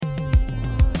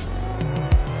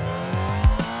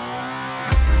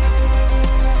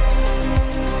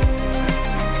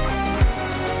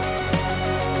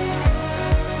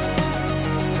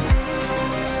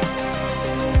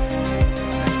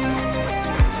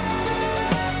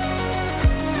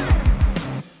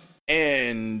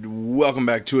welcome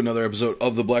back to another episode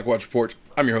of the Black Watch Report.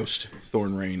 I'm your host,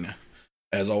 Thorn Rain.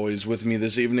 As always, with me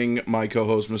this evening, my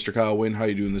co-host, Mr. Kyle Wynn. How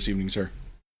you doing this evening, sir?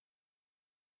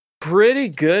 Pretty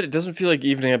good. It doesn't feel like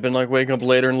evening. I've been like waking up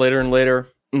later and later and later.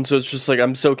 And so it's just like,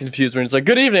 I'm so confused when it's like,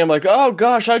 good evening. I'm like, oh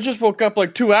gosh, I just woke up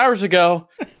like 2 hours ago.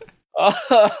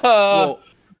 Well,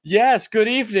 yes, good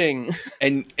evening.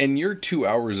 And your 2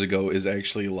 hours ago is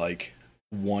actually like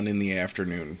 1 in the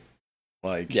afternoon.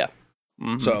 Like, yeah.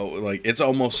 Mm-hmm. So like, it's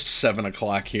almost 7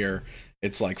 o'clock here.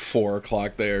 It's like 4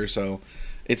 o'clock there. So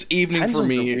it's evening for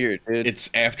me. Weird, dude.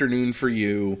 It's afternoon for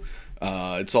you.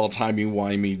 It's all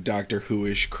timey-wimey Doctor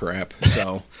Who-ish crap.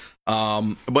 So,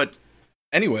 but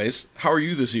anyways, how are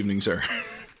you this evening, sir?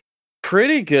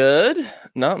 Pretty good.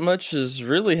 Not much has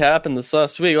really happened this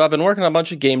last week. Well, I've been working on a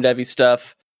bunch of game devy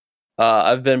stuff.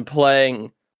 I've been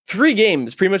playing 3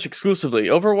 games pretty much exclusively.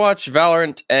 Overwatch,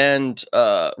 Valorant, and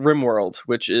RimWorld,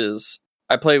 which is,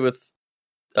 I play with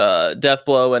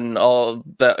Deathblow and all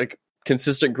that like,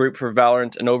 consistent group for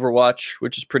Valorant and Overwatch,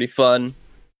 which is pretty fun.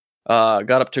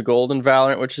 Got up to gold in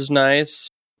Valorant, which is nice.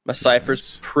 My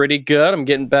Cypher's pretty good. I'm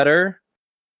getting better.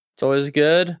 It's always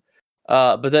good.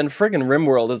 But then friggin'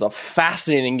 RimWorld is a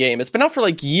fascinating game. It's been out for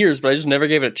like years, but I just never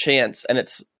gave it a chance. And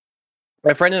it's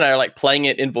my friend and I are like playing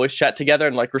it in voice chat together,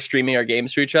 and like we're streaming our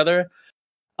games to each other.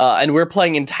 And we're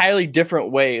playing entirely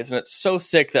different ways, and it's so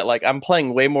sick that like I'm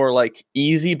playing way more like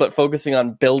easy, but focusing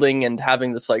on building and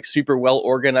having this like super well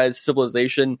organized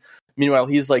civilization. Meanwhile,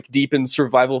 he's like deep in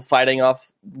survival, fighting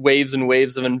off waves and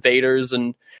waves of invaders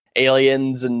and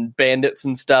aliens and bandits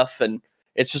and stuff. And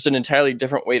it's just an entirely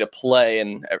different way to play,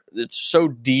 and it's so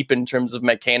deep in terms of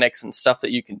mechanics and stuff that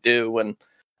you can do, and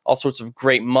all sorts of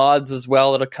great mods as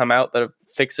well that have come out that are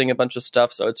fixing a bunch of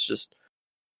stuff. So it's just,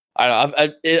 I don't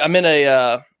know. I'm in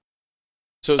a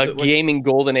gaming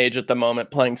golden age at the moment,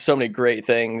 playing so many great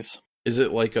things. Is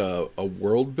it like a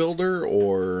world builder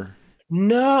or?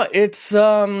 No, it's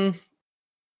kind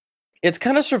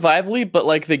of survivally, but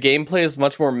like the gameplay is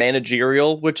much more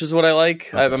managerial, which is what I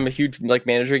like. Okay. I'm a huge like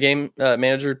manager game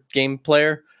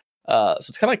player. So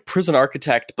it's kind of like Prison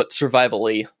Architect, but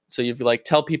survivally. So you like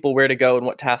tell people where to go and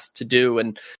what tasks to do,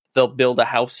 and they'll build a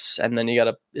house, and then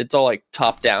it's all like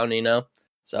top down, you know?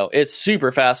 So it's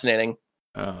super fascinating.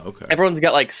 Okay. Everyone's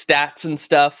got like stats and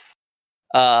stuff.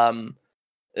 That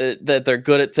they're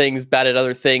good at things, bad at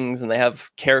other things, and they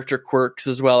have character quirks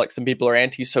as well. Like some people are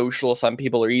antisocial, some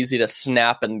people are easy to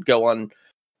snap and go on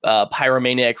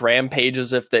pyromaniac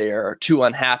rampages if they are too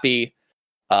unhappy.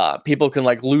 People can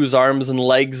like lose arms and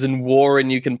legs in war,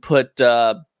 and you can put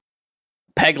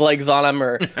peg legs on them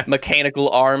or mechanical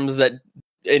arms that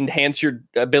enhance your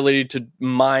ability to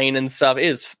mine and stuff. It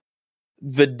is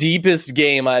the deepest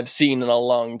game I've seen in a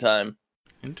long time.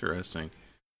 Interesting.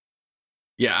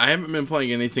 Yeah, I haven't been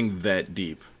playing anything that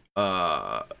deep.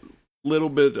 Little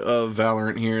bit of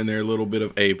Valorant here and there, a little bit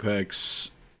of Apex,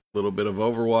 a little bit of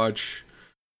Overwatch,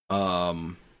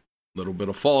 little bit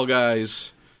of Fall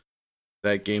Guys.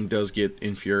 That game does get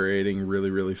infuriating really,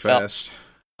 really fast.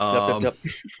 Yep.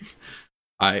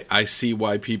 I see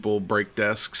why people break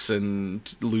desks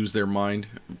and lose their mind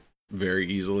very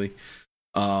easily.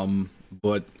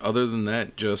 But other than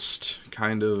that, just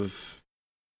kind of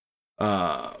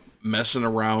messing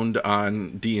around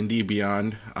on D&D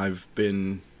Beyond. I've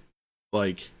been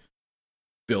like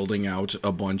building out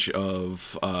a bunch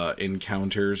of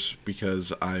encounters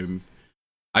because I've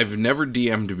never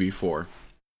DM'd before.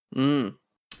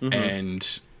 Mm-hmm.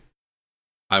 And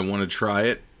I want to try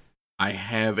it. I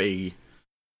have a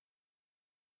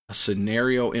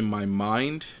scenario in my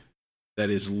mind that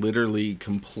is literally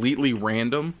completely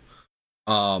random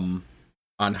on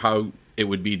how it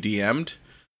would be DM'd.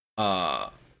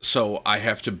 So I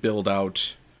have to build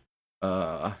out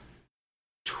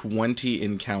 20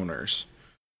 encounters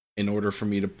in order for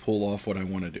me to pull off what I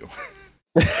want to do.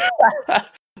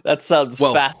 That sounds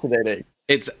fascinating.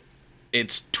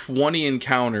 It's 20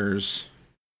 encounters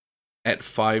at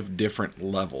 5 different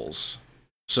levels.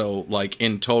 So like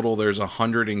in total there's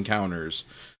 100 encounters,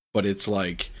 but it's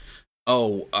like,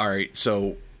 oh, all right,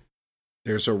 so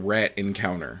there's a rat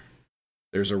encounter.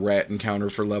 There's a rat encounter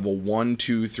for level 1,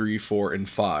 2, 3, 4, and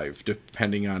 5,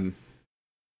 depending on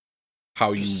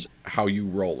how you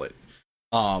roll it.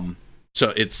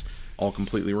 So it's all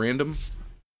completely random.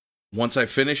 Once I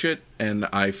finish it and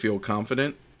I feel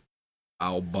confident,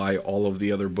 I'll buy all of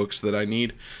the other books that I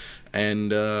need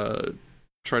and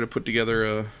try to put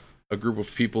together a group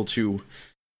of people to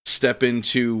step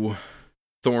into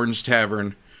Thorn's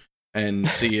Tavern and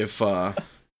see if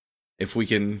we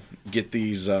can get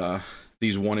these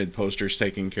wanted posters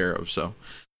taken care of. So,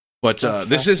 but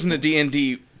this isn't a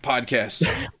D&D podcast,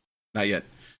 not yet.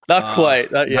 Not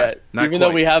quite, not yet. Not Even quite.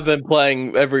 though we have been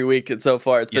playing every week so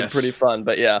far, it's been Yes. pretty fun.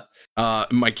 But yeah,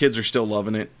 My kids are still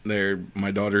loving it.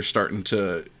 My daughter's starting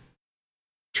to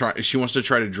try. She wants to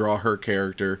try to draw her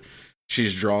character.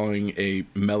 She's drawing a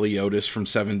Meliodas from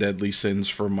Seven Deadly Sins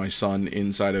for my son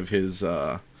inside of his.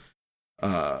 I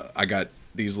got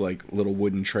these like little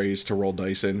wooden trays to roll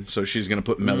dice in, so she's gonna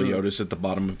put Meliodas at the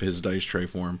bottom of his dice tray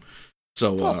for him.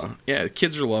 So awesome. yeah,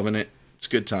 kids are loving it. It's a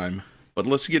good time. But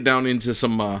let's get down into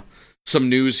some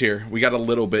news here. We got a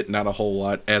little bit, not a whole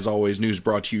lot. As always, news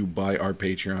brought to you by our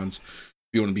Patreons.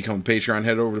 If you want to become a Patreon,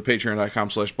 head over to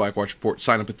patreon.com/Blackwatch Report.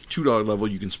 Sign up at the $2 level.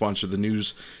 You can sponsor the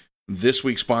news. This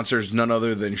week's sponsor is none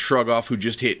other than Shrug Off, who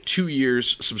just hit 2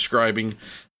 years subscribing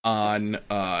on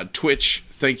Twitch.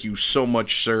 Thank you so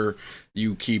much, sir.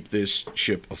 You keep this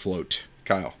ship afloat.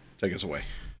 Kyle, take us away.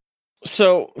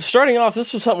 So, starting off,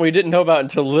 this was something we didn't know about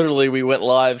until literally we went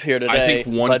live here today. I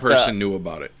think one person knew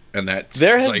about it, and that's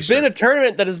there has Zeister. been a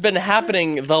tournament that has been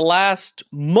happening the last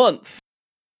month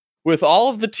with all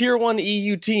of the Tier 1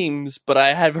 EU teams, but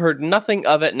I have heard nothing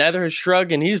of it. Neither has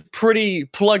Shrug, and he's pretty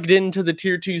plugged into the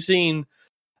Tier 2 scene.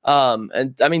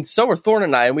 And I mean, so are Thorn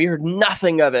and I, and we heard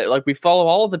nothing of it. Like, we follow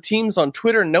all of the teams on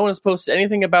Twitter, and no one has posted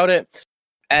anything about it.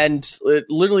 And it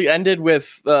literally ended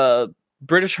with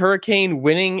British Hurricane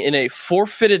winning in a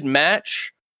forfeited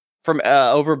match from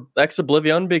over Ex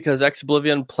Oblivion because Ex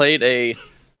Oblivion played a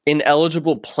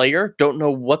ineligible player. Don't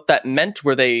know what that meant.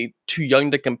 Were they too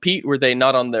young to compete? Were they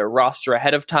not on their roster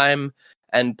ahead of time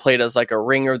and played as like a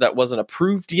ringer that wasn't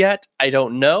approved yet? I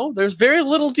don't know. There's very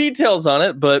little details on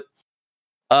it, but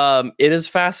it is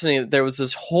fascinating that there was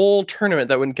this whole tournament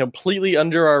that went completely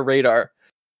under our radar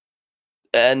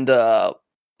and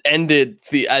ended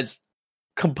as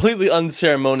completely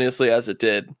unceremoniously as it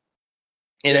did.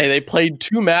 And they played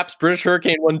 2 maps. British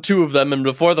Hurricane won 2 of them, and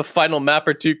before the final map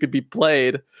or 2 could be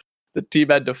played, the team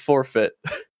had to forfeit.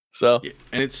 So, yeah,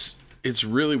 and it's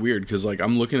really weird because like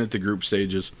I'm looking at the group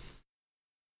stages.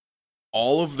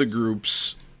 All of the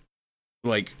groups,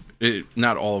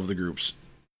 not all of the groups.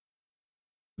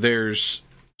 There's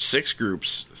 6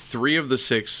 groups. 3 of the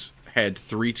 6 had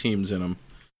 3 teams in them.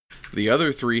 The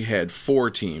other 3 had 4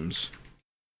 teams.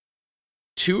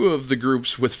 2 of the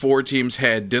groups with 4 teams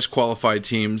had disqualified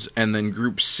teams, and then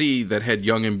Group C that had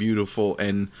Young and Beautiful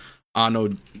and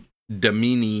Anno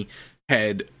Domini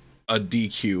had a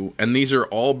DQ, and these are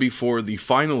all before the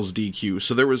finals DQ.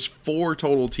 So there was 4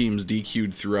 total teams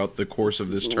DQ'd throughout the course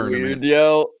of this tournament. Weird,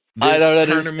 yo. I don't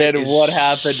tournament understand is what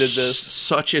happened in this.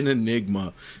 Such an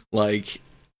enigma. Like,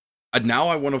 now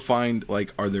I want to find,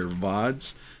 like, are there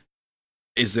VODs?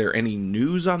 Is there any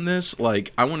news on this?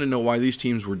 Like, I want to know why these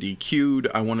teams were DQ'd.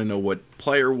 I want to know what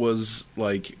player was,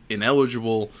 like,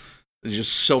 ineligible. There's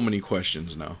just so many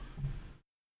questions now.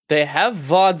 They have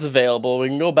VODs available. We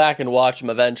can go back and watch them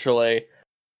eventually.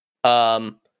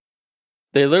 They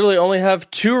literally only have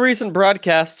 2 recent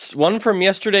broadcasts, one from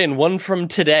yesterday and one from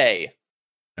today.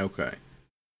 Okay.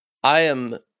 I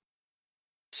am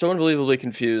so unbelievably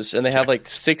confused, and they have like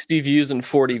 60 views and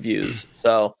 40 views.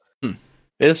 So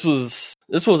this was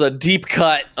a deep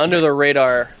cut under the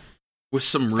radar with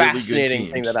some really fascinating good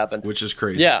teams, thing that happened, which is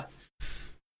crazy. Yeah,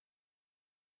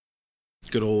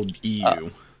 good old EU.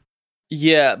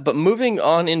 Yeah, but moving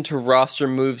on into roster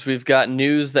moves, we've got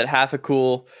news that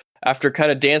Half-a-Cool, after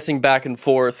kind of dancing back and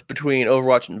forth between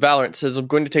Overwatch and Valorant, says I'm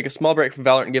going to take a small break from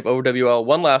Valorant and give OWL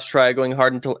one last try, going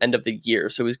hard until end of the year.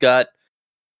 So he's got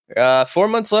 4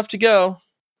 months left to go.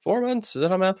 4 months? Is that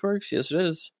how math works? Yes, it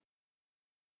is.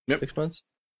 Yep. 6 months?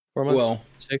 4 months? Well,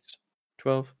 6,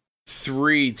 12.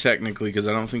 3 technically, because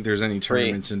I don't think there's any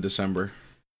tournaments in December.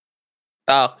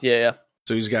 Oh, yeah.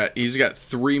 So he's got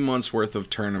 3 months worth of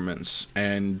tournaments,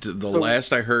 and the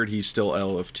last I heard, he's still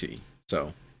LFT.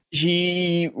 So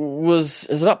he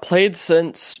has not played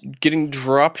since getting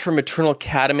dropped from Eternal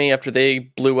Academy after they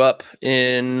blew up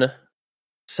in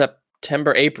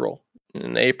April.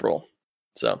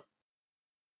 So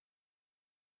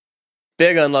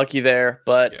big unlucky there,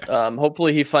 but yeah.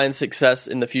 Hopefully he finds success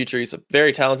in the future. He's a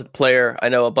very talented player. I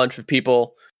know a bunch of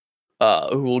people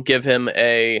who will give him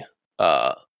a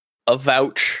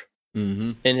vouch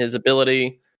in his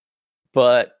ability,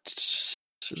 but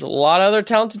there's a lot of other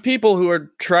talented people who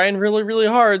are trying really, really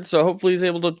hard. So hopefully he's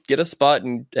able to get a spot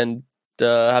and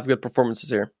have good performances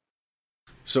here.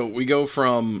 So we go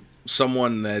from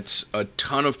someone that a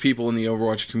ton of people in the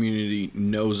Overwatch community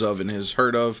knows of and has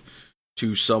heard of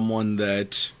to someone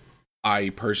that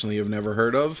I personally have never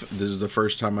heard of. This is the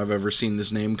first time I've ever seen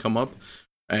this name come up.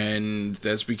 And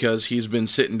that's because he's been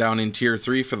sitting down in Tier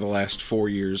 3 for the last 4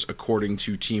 years, according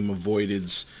to Team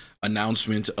Avoided's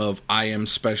announcement of I Am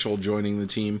Special joining the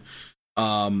team.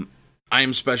 I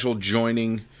Am Special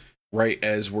joining right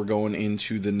as we're going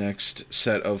into the next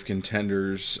set of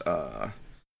contenders.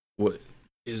 What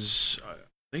is... Are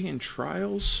they in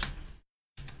trials?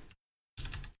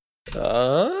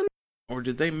 Or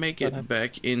did they make it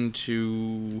back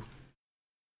into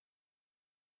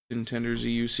Contenders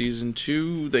EU Season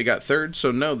 2? They got third,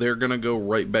 so no, they're going to go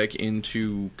right back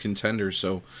into Contenders.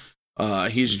 So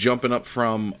he's jumping up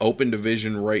from Open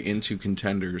Division right into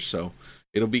Contenders, so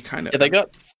it'll be kind of... Yeah, they got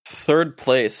third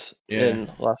place in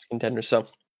last Contenders, so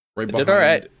right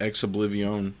behind Ex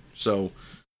Oblivion. So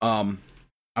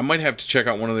I might have to check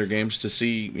out one of their games to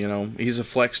see, he's a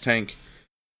flex tank,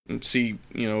 and see,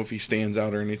 if he stands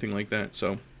out or anything like that.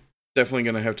 So definitely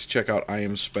going to have to check out I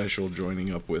Am Special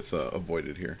joining up with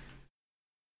Avoided here.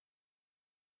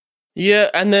 Yeah,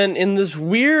 and then in this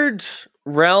weird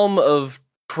realm of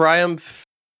Triumph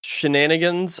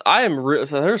shenanigans,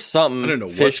 there's something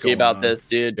fishy about this,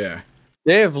 dude. Yeah.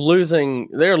 They're losing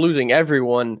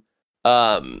everyone.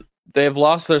 They have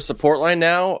lost their support line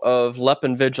now of Lep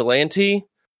and Vigilante.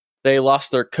 They lost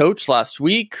their coach last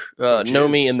week,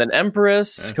 Nomi and then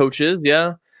Empress. Yeah. Coaches,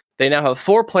 yeah. They now have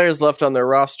 4 players left on their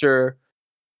roster.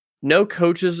 No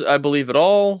coaches, I believe, at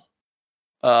all.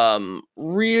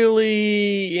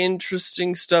 Really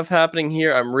interesting stuff happening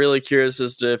here. I'm really curious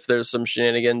as to if there's some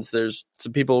shenanigans. There's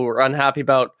some people who are unhappy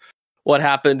about what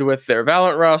happened with their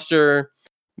Valorant roster.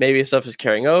 Maybe stuff is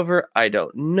carrying over. I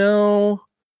don't know.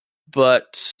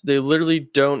 But they literally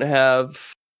don't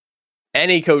have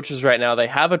any coaches right now. They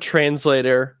have a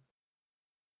translator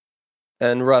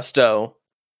and Rusto,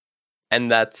 and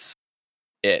that's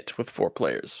it with 4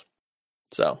 players.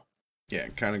 So yeah,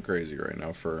 kind of crazy right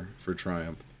now for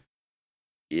Triumph.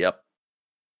 Yep.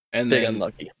 And big then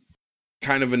unlucky.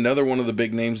 Kind of another one of the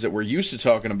big names that we're used to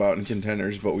talking about in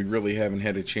Contenders, but we really haven't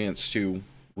had a chance to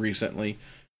recently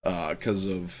because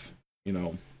of,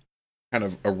 kind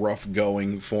of a rough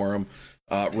going for them.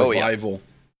 Revival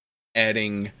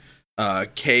adding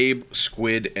Cabe,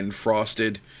 Squid, and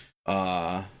Frosted,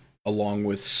 along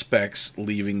with Specs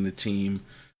leaving the team.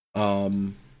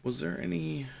 Was there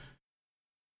anything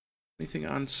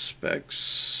on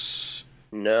Specs?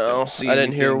 No, I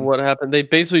didn't hear what happened. They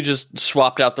basically just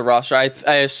swapped out the roster. I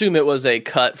assume it was a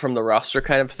cut from the roster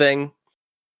kind of thing,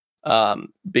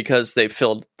 because they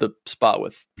filled the spot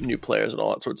with new players and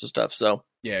all that sorts of stuff. So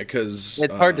yeah, because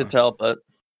it's hard to tell, but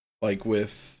like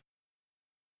with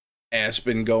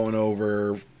Aspen going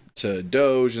over to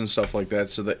Doge and stuff like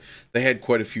that, so that they had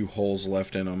quite a few holes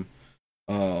left in them.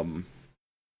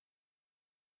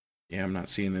 Yeah, I'm not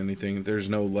seeing anything. There's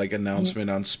no announcement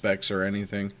on Specs or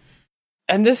anything.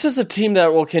 And this is a team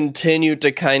that will continue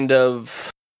to kind of...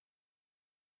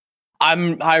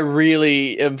 I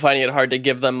really am finding it hard to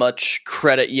give them much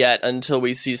credit yet until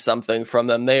we see something from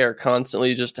them. They are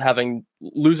constantly just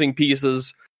losing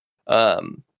pieces,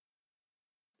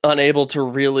 unable to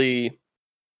really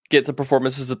get the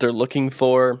performances that they're looking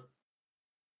for.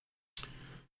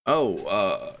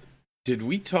 Did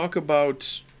we talk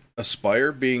about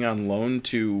Aspire being on loan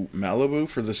to Malibu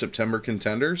for the September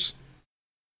Contenders?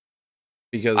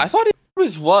 Because I thought he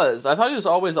always was. I thought he was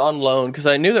always on loan because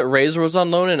I knew that Razor was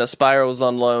on loan and Aspire was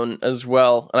on loan as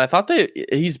well. And I thought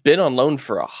he's been on loan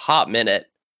for a hot minute.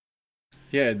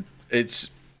 Yeah,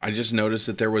 I just noticed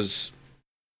that there was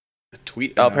a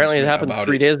tweet. Apparently it happened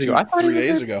 3 days ago. I thought 3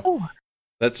 days ago.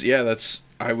 That's.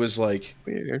 I was like,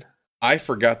 weird. I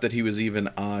forgot that he was even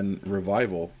on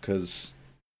Revival because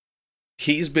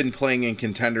he's been playing in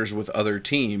Contenders with other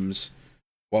teams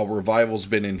while Revival's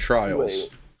been in trials. Wait.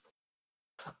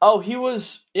 Oh, he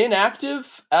was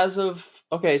inactive as of...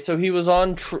 Okay, so he was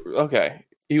on...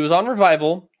 he was on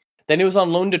Revival, then he was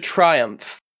on loan to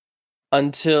Triumph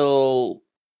until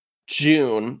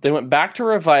June. They went back to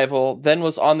Revival, then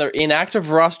was on their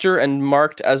inactive roster and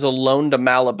marked as a loan to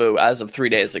Malibu as of 3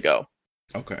 days ago.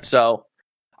 Okay. So,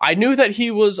 I knew that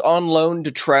he was on loan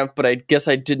to Triumph, but I guess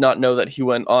I did not know that he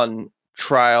went on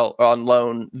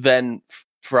loan, then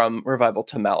from Revival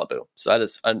to Malibu. So that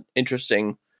is an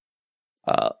interesting...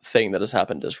 thing that has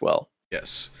happened as well.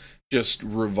 Yes, just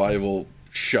Revival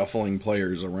shuffling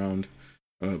players around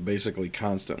basically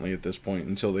constantly at this point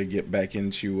until they get back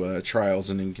into trials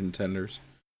and in Contenders.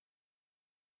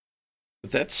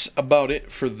 But that's about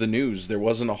it for the news. There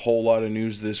wasn't a whole lot of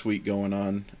news this week going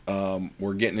on.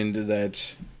 We're getting into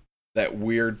that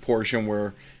weird portion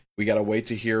where we got to wait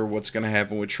to hear what's going to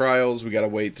happen with trials. We got to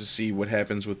wait to see what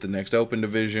happens with the next Open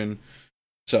Division.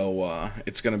 So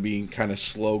it's going to be kind of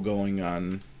slow going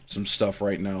on some stuff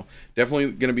right now.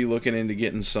 Definitely going to be looking into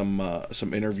getting some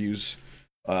interviews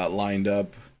lined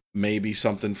up. Maybe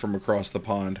something from across the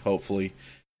pond, hopefully,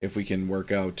 if we can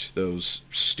work out those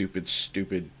stupid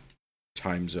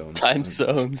time zones. Time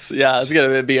zones. Yeah, it's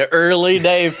going to be an early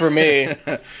day for me.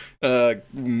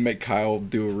 Make Kyle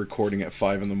do a recording at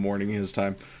 5 a.m. his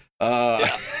time.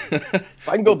 If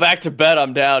I can go back to bed,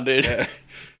 I'm down, dude. Yeah.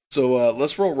 So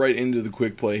let's roll right into the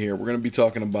quick play here. We're going to be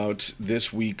talking about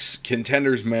this week's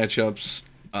contenders matchups.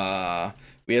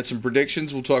 We had some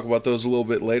predictions. We'll talk about those a little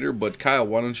bit later. But Kyle,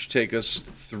 why don't you take us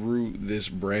through this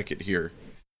bracket here?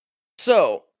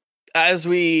 So, as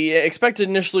we expected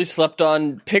initially, Slept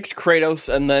On picked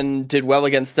Kratos and then did well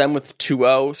against them with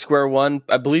 2-0. Square One,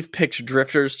 I believe, picked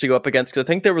Drifters to go up against, because I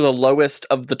think they were the lowest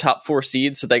of the top 4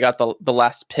 seeds, so they got the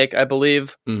last pick, I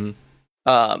believe.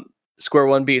 Mm-hmm. Square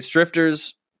One beats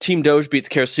Drifters. Team Doge beats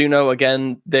Karasuno.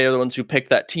 Again, they are the ones who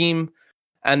picked that team.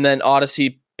 And then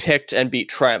Odyssey picked and beat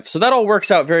Triumph. So that all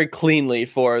works out very cleanly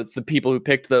for the people who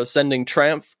picked those, sending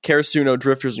Triumph, Karasuno,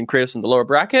 Drifters, and Kratos in the lower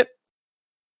bracket.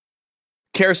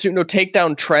 Karasuno take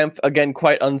down Triumph, again,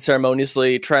 quite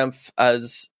unceremoniously. Triumph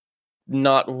has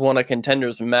not won a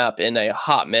contenders map in a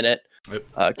hot minute. Yep.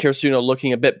 Karasuno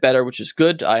looking a bit better, which is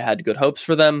good. I had good hopes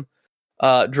for them.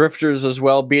 Drifters as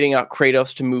well, beating out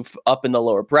Kratos to move up in the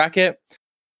lower bracket.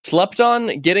 Slept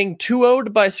On getting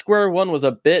 2-0'd by Square One was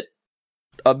a bit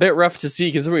rough to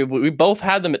see, because we both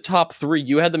had them at top 3.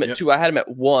 You had them at 2, I had them at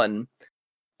 1.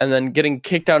 And then getting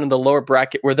kicked out in the lower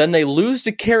bracket, where then they lose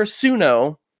to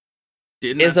Karasuno,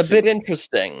 is a bit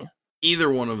interesting. Either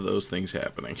one of those things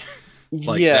happening.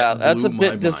 That's a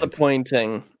bit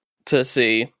disappointing to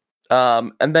see.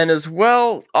 And then as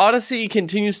well, Odyssey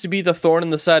continues to be the thorn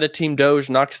in the side of Team Doge,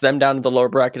 knocks them down to the lower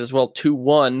bracket as well,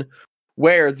 2-1,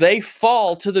 where they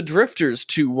fall to the Drifters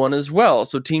 2-1 as well.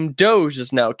 So Team Doge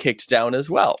is now kicked down as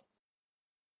well.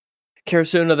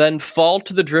 Karasuno then fall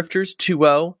to the Drifters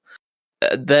 2-0.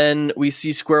 Then we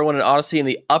see Square One and Odyssey in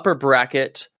the upper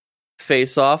bracket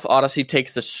face off. Odyssey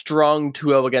takes the strong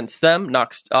 2-0 against them,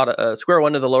 knocks Square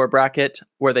One to the lower bracket,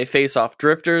 where they face off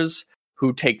Drifters,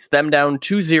 who takes them down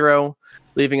 2-0,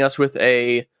 leaving us with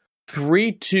a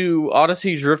 3-2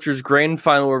 Odyssey Drifters grand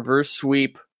final reverse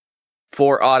sweep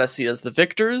for Odyssey as the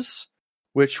victors,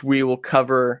 which we will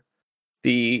cover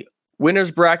the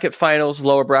winners bracket finals,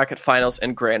 lower bracket finals,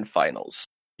 and grand finals.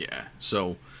 Yeah,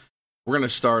 so we're going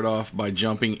to start off by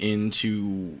jumping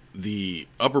into the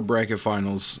upper bracket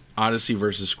finals, Odyssey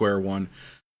versus Square One.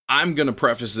 I'm going to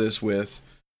preface this with,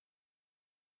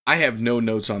 I have no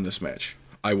notes on this match.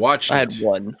 I watched it. I had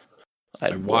one.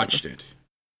 I watched it.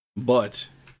 But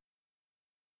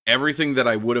everything that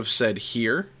I would have said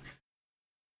here,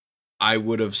 I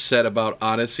would have said about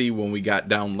Odyssey when we got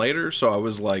down later. So I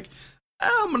was like,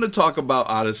 I'm going to talk about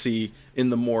Odyssey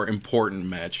in the more important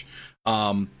match.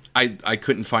 I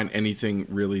couldn't find anything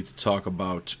really to talk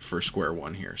about for Square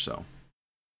One here, so.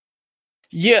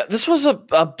 Yeah, this was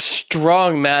a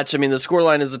strong match. I mean, the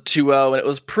scoreline is a 2-0, and it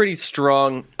was pretty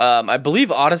strong. I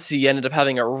believe Odyssey ended up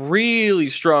having a really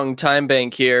strong time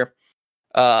bank here.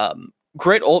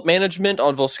 Great ult management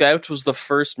on Volskaya, which was the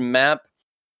first map.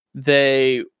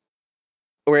 They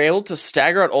were able to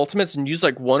stagger out ultimates and use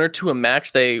like 1 or 2 a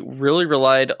match. They really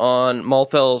relied on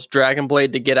Malthel's Dragon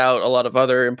Blade to get out a lot of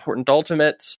other important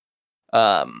ultimates.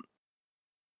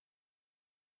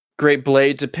 Great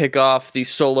Blade to pick off the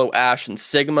solo Ashe and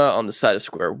Sigma on the side of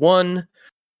Square One.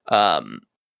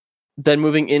 Then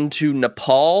moving into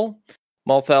Nepal,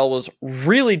 Malthel was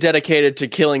really dedicated to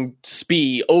killing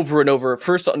Spee over and over.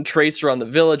 First on Tracer on the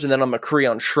village, and then on McCree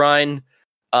on Shrine.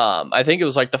 I think it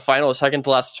was like the final, second to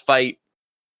last fight.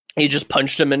 He just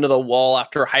punched him into the wall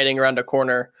after hiding around a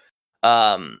corner.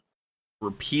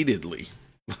 Repeatedly.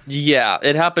 Yeah,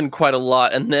 it happened quite a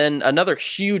lot. And then another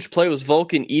huge play was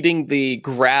Vulcan eating the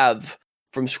Grav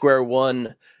from Square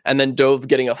One, and then Dove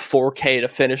getting a 4K to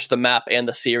finish the map and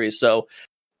the series. So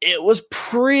it was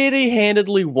pretty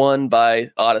handedly won by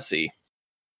Odyssey.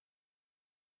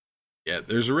 Yeah,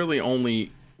 there's really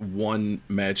only one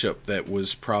matchup that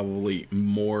was probably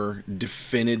more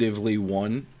definitively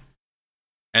won,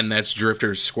 and that's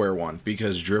Drifters Square One,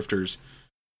 because Drifters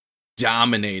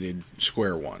dominated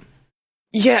Square One.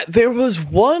 Yeah, there was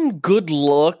one good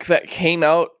look that came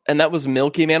out, and that was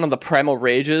Milky Man on the Primal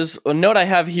Rages. A note I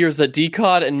have here is that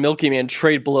DCOD and Milky Man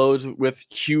trade blows with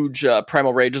huge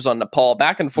Primal Rages on Nepal.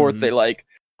 Back and forth,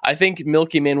 I think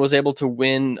Milky Man was able to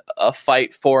win a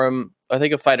fight for him, I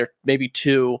think a fight or maybe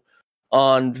 2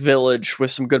 on Village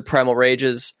with some good Primal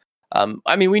Rages.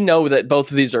 I mean, we know that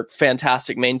both of these are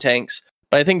fantastic main tanks,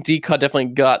 but I think DCOD definitely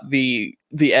got the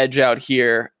edge out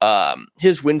here.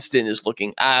 His Winston is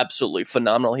looking absolutely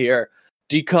phenomenal here.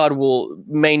 DCOD will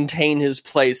maintain his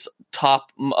place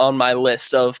top on my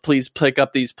list of please pick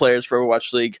up these players for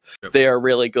Overwatch League. Yep. They are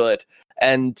really good.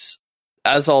 And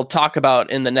as I'll talk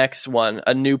about in the next one,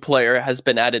 a new player has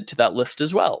been added to that list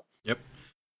as well. Yep.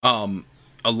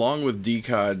 Along with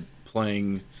DCOD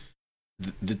playing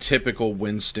the typical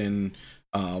Winston,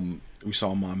 we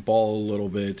saw him on Ball a little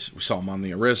bit. We saw him on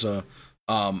the Orisa.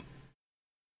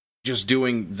 Just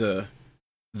doing the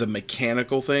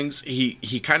mechanical things.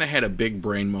 He kind of had a big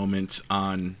brain moment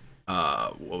on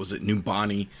what was it,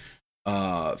 Numbani,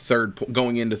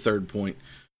 going into third point.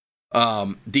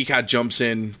 DCOD jumps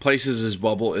in, places his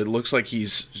bubble. It looks like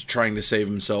he's trying to save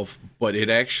himself, but it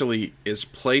actually is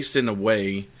placed in a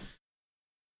way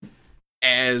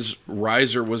as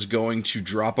Riser was going to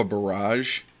drop a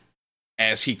barrage.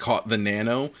 As he caught the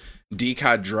nano,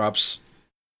 DCOD drops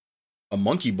a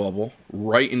monkey bubble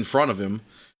right in front of him,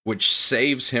 which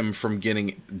saves him from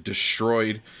getting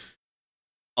destroyed,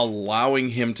 allowing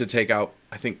him to take out,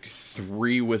 I think,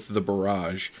 3 with the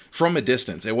barrage from a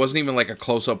distance. It wasn't even like a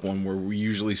close-up one where we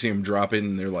usually see him drop in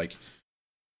and they're like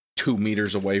 2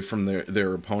 meters away from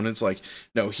their opponents. Like,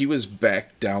 no, he was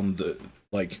back down the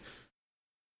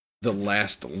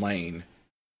last lane,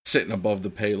 sitting above the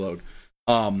payload.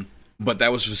 But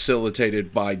that was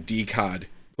facilitated by DCOD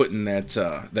putting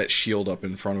that shield up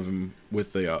in front of him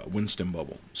with the Winston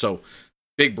bubble. So,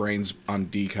 big brains on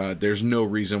DCOD. There's no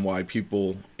reason why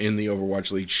people in the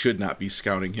Overwatch League should not be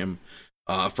scouting him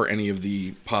for any of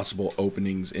the possible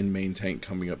openings in main tank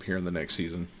coming up here in the next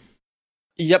season.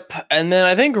 Yep, and then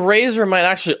I think Razor might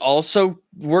actually also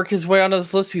work his way onto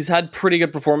this list. He's had pretty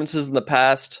good performances in the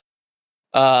past.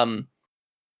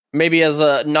 Maybe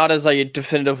not as a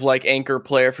definitive like anchor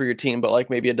player for your team, but like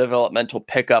maybe a developmental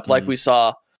pickup, like we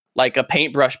saw like a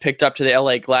Paintbrush picked up to the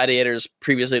LA Gladiators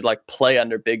previously to like play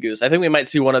under Big Goose. I think we might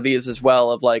see one of these as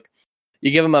well, of like you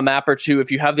give him a map or two.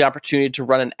 If you have the opportunity to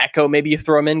run an Echo, maybe you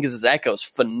throw him in because his Echo is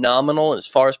phenomenal and his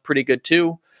Pharah is pretty good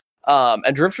too.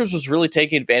 And Drifters was really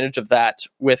taking advantage of that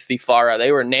with the Pharah.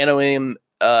 They were nanoing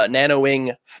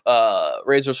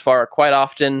Razor's Pharah quite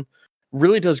often.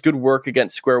 Really does good work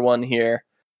against Square One here.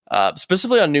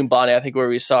 Specifically on Numbani, I think, where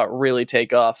we saw it really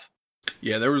take off.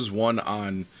 Yeah, there was one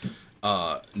on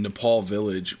Nepal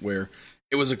Village where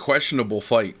it was a questionable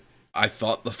fight. I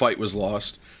thought the fight was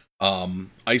lost.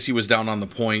 Icy was down on the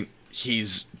point.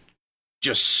 He's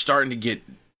just starting to get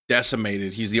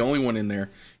decimated. He's the only one in there.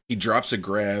 He drops a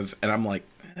grav, and I'm like,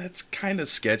 that's kind of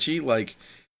sketchy. Like,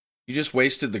 you just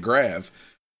wasted the grav.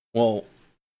 Well,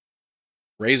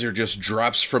 Razor just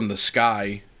drops from the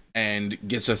sky and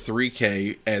gets a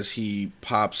 3K as he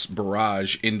pops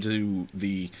barrage into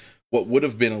what would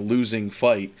have been a losing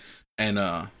fight,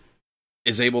 and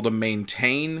is able to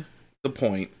maintain the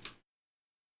point.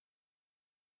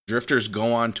 Drifters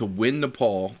go on to win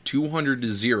Nepal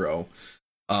 200-0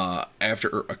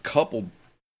 after a couple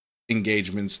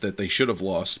engagements that they should have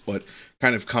lost, but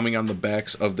kind of coming on the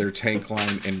backs of their tank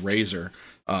line and Razor,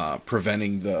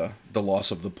 preventing the loss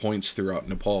of the points throughout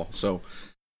Nepal. So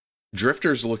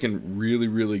Drifters looking really,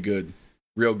 really good.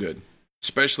 Real good.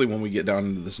 Especially when we get down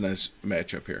into this next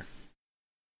matchup here.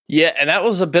 Yeah, and that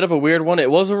was a bit of a weird one.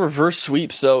 It was a reverse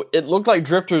sweep, so it looked like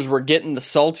Drifters were getting the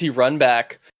salty run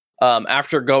back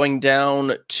after going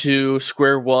down to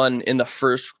Square One in the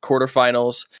first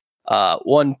quarterfinals.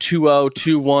 1-2-0,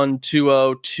 2-1,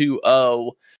 2-0,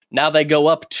 2-0. Now they go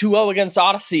up 2-0 against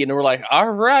Odyssey, and we're like,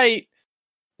 all right,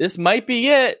 this might be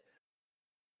it.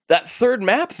 That third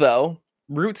map, though,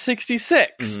 Route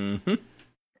 66. Mm-hmm.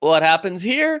 What happens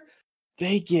here?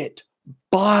 They get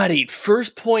bodied.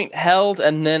 First point held,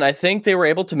 and then I think they were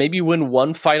able to maybe win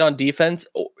one fight on defense.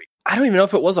 I don't even know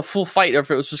if it was a full fight or if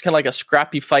it was just kind of like a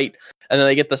scrappy fight, and then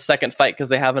they get the second fight because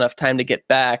they have enough time to get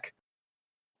back.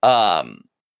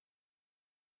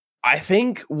 I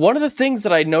think one of the things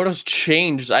that I noticed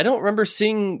changed, I don't remember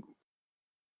seeing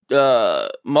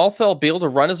Malthel be able to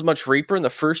run as much Reaper in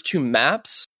the first two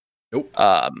maps. Nope.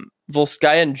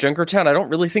 Volskaya and Junkertown, I don't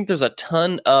really think there's a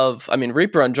ton of... I mean,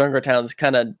 Reaper on Junkertown is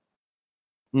kind of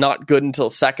not good until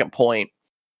second point.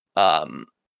 I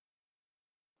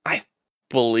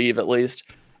believe, at least.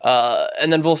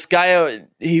 And then Volskaya,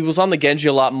 he was on the Genji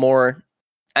a lot more.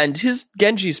 And his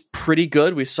Genji's pretty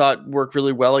good. We saw it work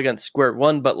really well against Square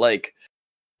One, but like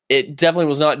it definitely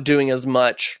was not doing as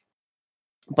much.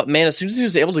 But man, as soon as he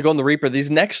was able to go on the Reaper, these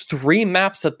next three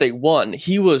maps that they won,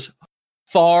 he was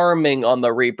farming on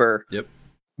the Reaper. Yep.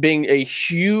 Being a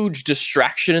huge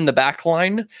distraction in the back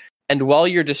line. And while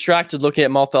you're distracted looking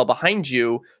at Malthel behind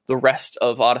you, the rest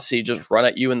of Odyssey just run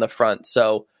at you in the front.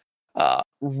 So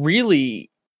really,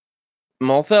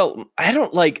 Malthel,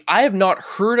 I have not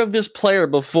heard of this player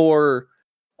before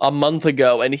a month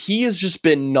ago, and he has just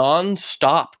been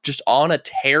non-stop, just on a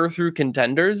tear through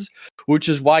contenders, which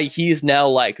is why he's now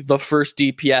like the first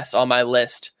DPS on my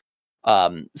list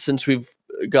since we've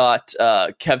got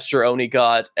Kev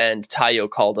Stroni and Tayo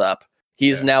called up. He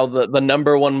is now the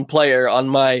number one player on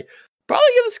my probably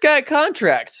give this guy a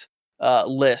contract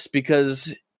list,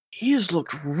 because he has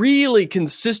looked really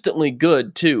consistently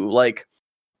good too. Like,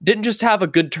 didn't just have a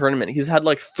good tournament. He's had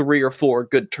like 3 or 4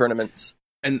 good tournaments.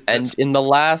 And in the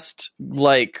last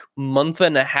like month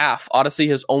and a half, Odyssey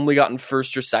has only gotten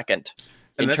first or second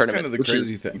in that's tournament, kind of the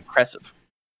crazy thing. Impressive.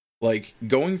 Like,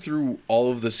 going through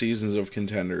all of the seasons of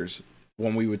Contenders,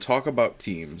 when we would talk about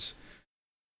teams,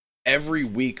 every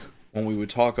week when we would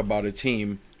talk about a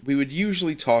team, we would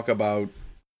usually talk about,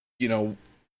 1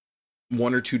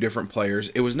 or 2 different players.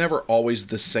 It was never always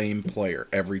the same player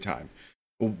every time.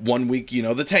 One week,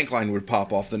 the tank line would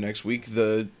pop off. The next week,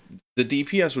 the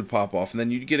DPS would pop off. And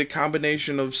then you'd get a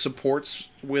combination of supports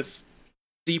with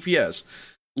DPS.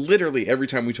 Literally, every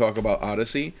time we talk about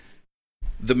Odyssey,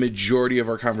 the majority of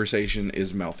our conversation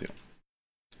is Malthael.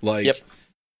 Like,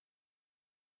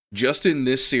 just in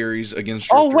this series against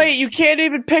Drifters, oh wait, you can't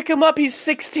even pick him up. He's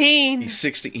 16. He's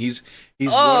 16. He's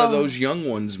one of those young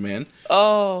ones, man.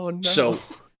 Oh no. So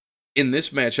in this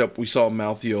matchup, we saw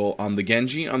Malthael on the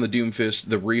Genji, on the Doomfist,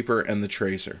 the Reaper, and the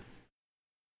Tracer.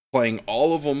 Playing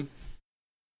all of them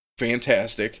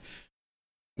fantastic.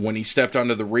 When he stepped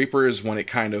onto the Reaper is when it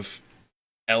kind of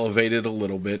elevated a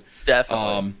little bit.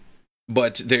 Definitely.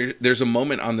 But there's a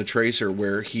moment on the Tracer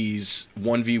where he's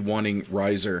 1v1ing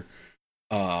Riser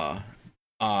on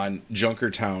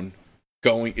Junkertown,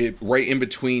 going right in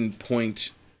between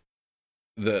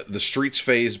the streets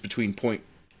phase between point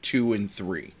 2 and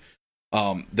 3.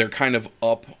 They're kind of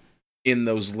up in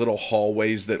those little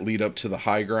hallways that lead up to the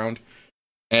high ground,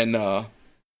 and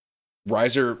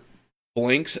Riser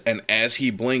blinks, and as he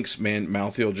blinks, man,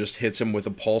 Malthael just hits him with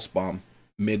a pulse bomb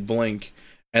mid blink,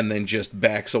 and then just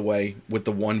backs away with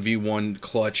the 1v1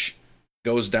 clutch,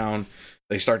 goes down.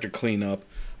 They start to clean up.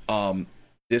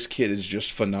 This kid is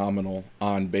just phenomenal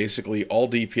on basically all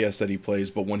DPS that he plays,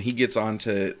 but when he gets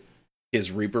onto his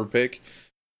Reaper pick,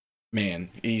 man,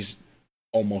 he's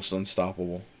almost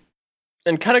unstoppable.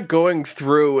 And kind of going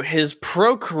through, his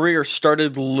pro career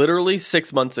started literally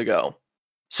 6 months ago.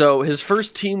 So his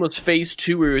first team was Phase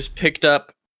 2, where he was picked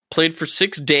up, played for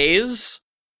 6 days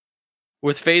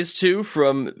with Phase 2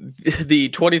 from the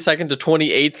 22nd to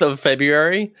 28th of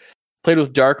February. Played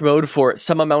with Dark Mode for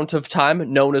some amount of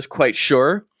time, no one is quite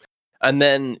sure. And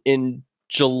then in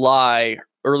July,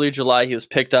 early July, he was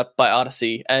picked up by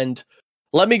Odyssey. And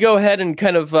let me go ahead and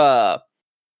kind of...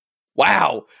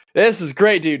 wow, this is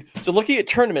great, dude. So looking at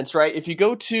tournaments, right? If you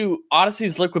go to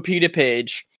Odyssey's Liquipedia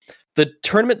page, the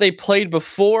tournament they played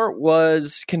before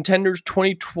was Contenders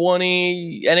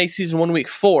 2020 NA Season 1 Week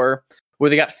 4, where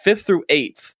they got 5th through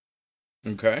 8th.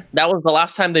 Okay. That was the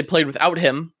last time they played without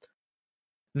him.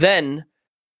 Then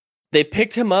they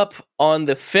picked him up on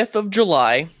the 5th of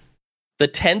July. The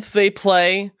 10th they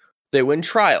play, they win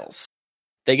Trials.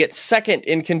 They get 2nd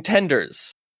in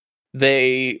Contenders.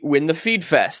 They win the Feed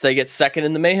Fest. They get 2nd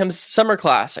in the Mayhem Summer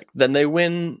Classic. Then they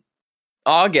win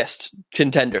August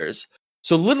Contenders.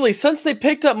 So literally, since they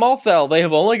picked up Malthael, they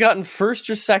have only gotten 1st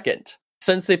or 2nd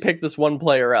since they picked this one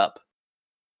player up.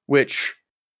 Which,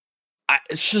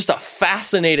 it's just a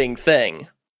fascinating thing.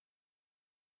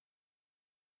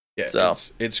 Yeah, so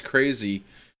it's crazy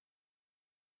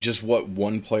just what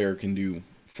one player can do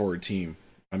for a team.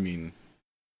 I mean,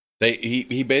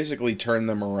 he basically turned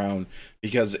them around,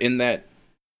 because in that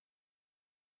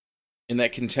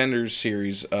Contenders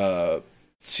series,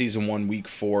 Season 1, Week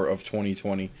 4 of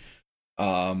 2020,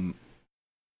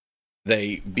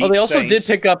 they beat they also Saints. did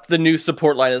pick up the new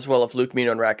support line as well of Luke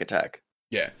Mino and Rack Attack.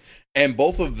 Yeah, and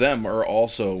both of them are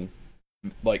also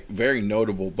like very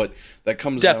notable, but that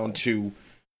comes down to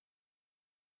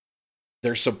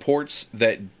their supports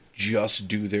that just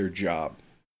do their job.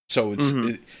 So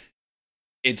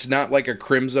it's not like a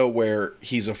Crimzo where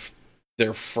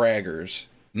they're fraggers.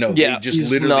 No, they just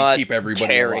literally keep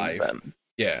everybody alive. Them.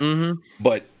 Yeah.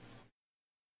 But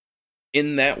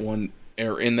in that one,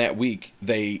 or in that week,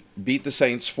 they beat the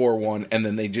Saints 4-1, and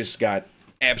then they just got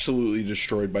absolutely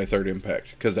destroyed by Third Impact,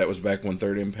 because that was back when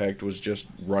Third Impact was just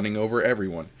running over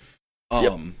everyone.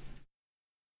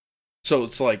 So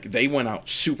it's like they went out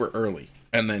super early,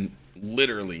 and then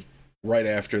literally right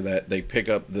after that, they pick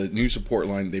up the new support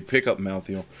line, they pick up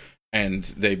Malthael, and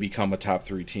they become a top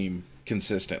 3 team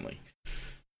consistently.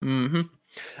 And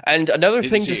another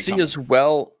thing to see as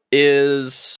well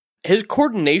is his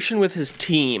coordination with his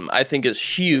team, I think, is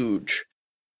huge.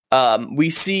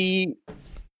 We see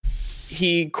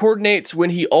he coordinates when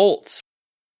he ults.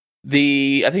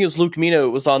 I think it was Luke Mino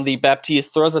was on the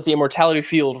Baptiste, throws at the Immortality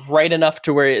field right enough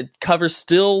to where it covers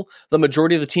still the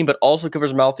majority of the team, but also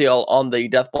covers Malthael on the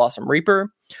Death Blossom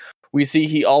Reaper. We see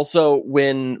he also,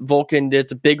 when Vulcan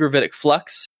did a big Gravitic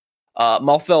Flux,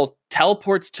 Malthael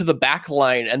teleports to the back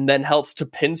line and then helps to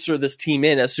pincer this team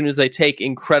in as soon as they take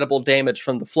incredible damage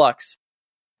from the Flux.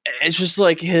 It's just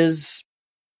like his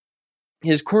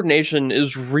coordination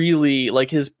is really, like,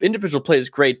 his individual play is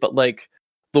great, but like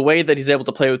the way that he's able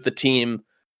to play with the team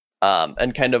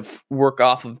and kind of work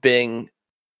off of being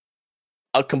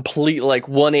a complete like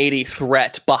 180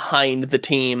 threat behind the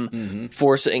team,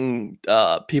 forcing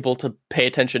people to pay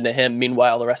attention to him.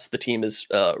 Meanwhile, the rest of the team is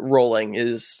rolling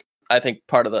is, I think,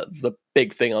 part of the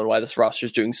big thing on why this roster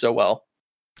is doing so well.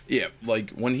 Yeah,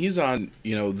 like when he's on, the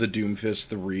Doomfist,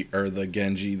 the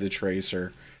Genji, the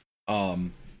Tracer,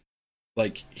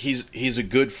 like he's a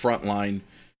good frontline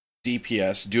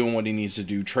DPS doing what he needs to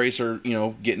do. Tracer,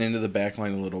 getting into the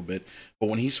backline a little bit, but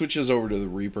when he switches over to the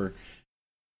Reaper,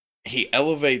 he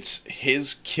elevates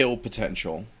his kill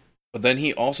potential, but then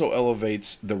he also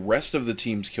elevates the rest of the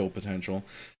team's kill potential.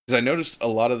 Because I noticed a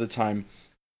lot of the time,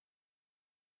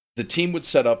 the team would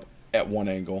set up at one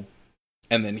angle,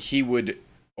 and then he would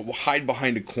hide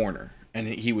behind a corner, and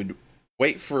he would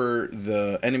wait for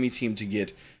the enemy team to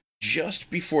get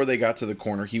just before they got to the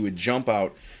corner. He would jump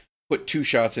out, put 2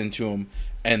 shots into him,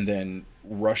 and then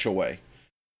rush away.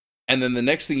 And then the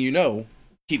next thing you know,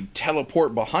 he'd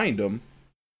teleport behind him,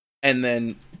 and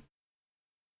then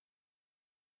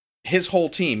his whole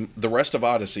team, the rest of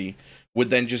Odyssey,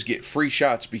 would then just get free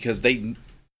shots because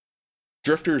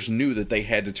Drifters knew that they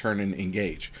had to turn and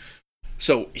engage.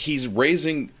 So he's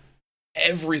raising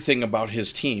everything about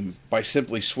his team by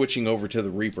simply switching over to the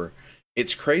Reaper.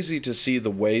 It's crazy to see the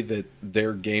way that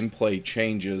their gameplay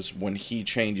changes when he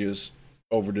changes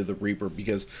over to the Reaper,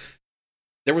 because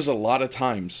there was a lot of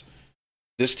times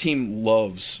this team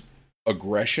loves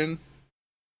aggression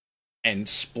and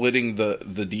splitting the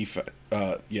defense.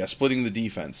 Splitting the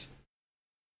defense.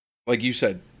 Like you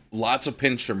said, lots of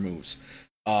pincher moves.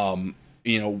 One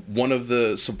of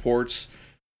the supports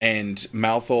and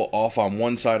Malthael off on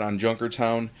one side on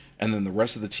Junkertown, and then the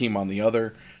rest of the team on the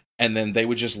other, and then they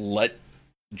would just let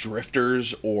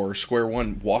Drifters or Square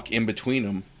One walk in between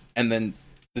them, and then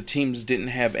the teams didn't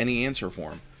have any answer for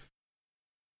them.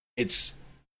 It's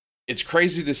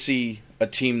crazy to see a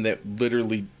team that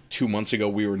literally 2 months ago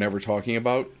we were never talking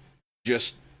about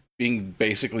just being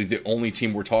basically the only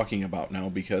team we're talking about now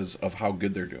because of how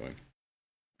good they're doing.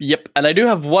 Yep, and I do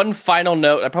have one final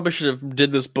note. I probably should have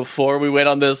did this before we went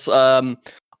on this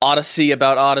Odyssey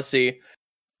about Odyssey.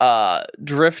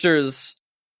 Drifters,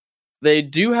 they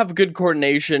do have good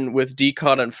coordination with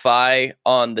Decod and Phi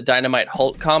on the Dynamite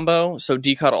Halt combo. So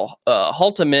Decod will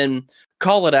halt him in,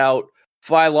 call it out.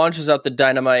 Phi launches out the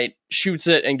Dynamite, shoots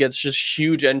it, and gets just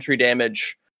huge entry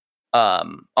damage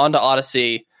onto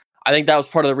Odyssey. I think that was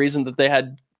part of the reason that they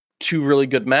had 2 really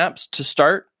good maps to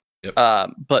start. Yep.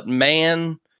 But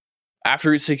man,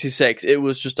 after Route 66, it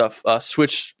was just a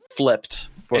switch flipped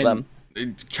for them.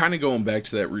 Kind of going back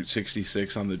to that Route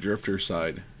 66 on the Drifter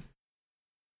side,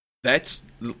 that's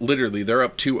literally, they're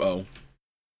up 2-0.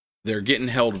 They're getting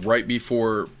held right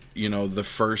before, the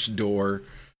first door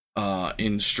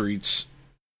in Streets.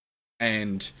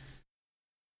 And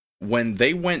when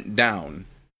they went down,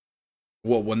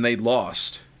 when they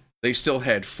lost, they still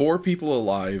had 4 people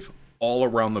alive all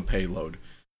around the payload.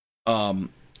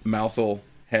 Malthael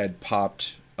had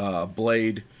popped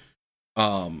Blade,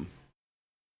 or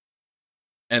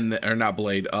not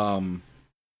Blade. Why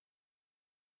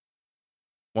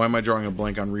am I drawing a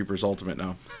blank on Reaper's ultimate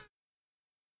now?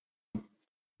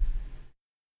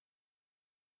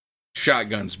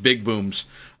 Shotguns, big booms.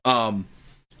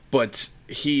 But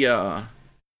he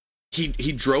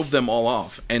drove them all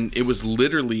off, and it was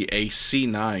literally a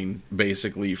C9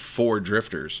 basically for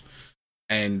Drifters.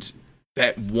 And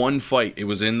that one fight, it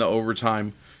was in the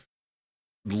overtime,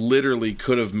 literally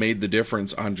could have made the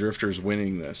difference on Drifters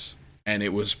winning this. And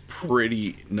it was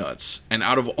pretty nuts. And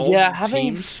out of all the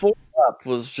having teams, 4 up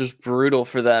was just brutal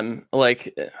for them.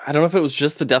 Like, I don't know if it was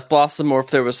just the Death Blossom or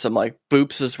if there was some like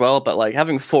boops as well, but like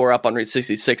having 4 up on Route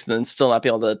 66 and then still not be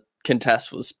able to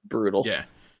contest was brutal. Yeah.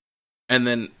 And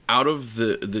then out of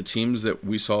the teams that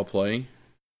we saw play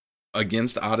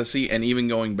against Odyssey, and even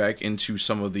going back into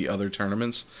some of the other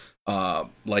tournaments,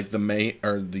 like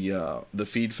the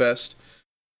Feed Fest,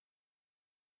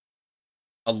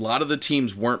 a lot of the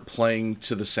teams weren't playing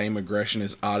to the same aggression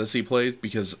as Odyssey played,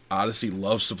 because Odyssey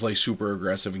loves to play super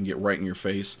aggressive and get right in your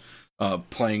face,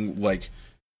 playing like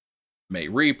May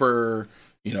Reaper,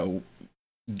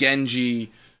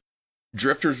 Genji.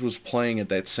 Drifters was playing at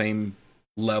that same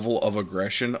level of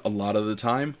aggression a lot of the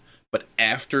time, but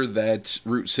after that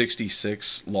Route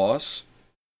 66 loss,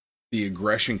 the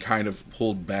aggression kind of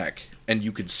pulled back, and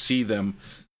you could see them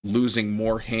losing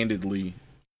more handedly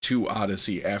to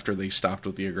Odyssey after they stopped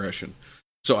with the aggression.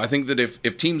 So I think that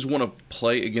if teams want to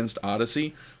play against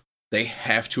Odyssey, they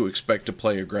have to expect to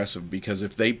play aggressive, because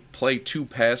if they play too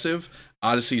passive,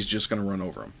 Odyssey's just going to run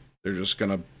over them. They're just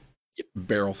going to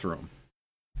barrel through them.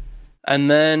 And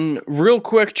then, real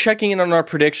quick, checking in on our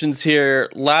predictions here.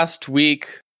 Last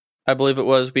week, I believe it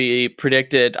was, I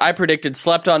predicted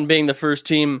Slepton being the first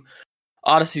team,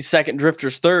 Odyssey second,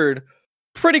 Drifters third.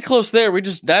 Pretty close there.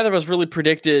 Neither of us really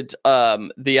predicted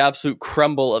the absolute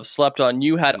crumble of Slepton.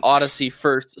 You had Odyssey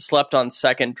first, Slepton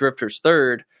second, Drifters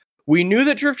third. We knew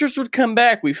that Drifters would come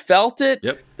back. We felt it,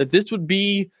 that this would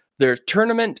be their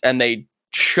tournament, and they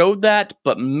showed that.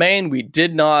 But man, we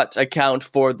did not account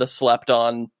for the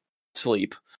Slepton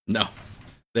sleep. No,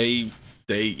 they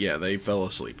fell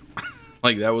asleep.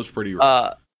 Like, that was pretty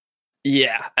rough.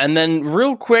 Yeah, and then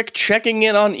real quick, checking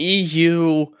in on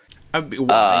EU.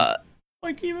 Why?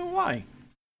 Why?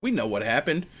 We know what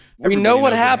happened. We know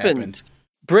what happened.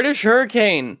 British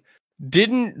Hurricane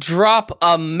didn't drop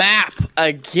a map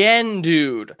again,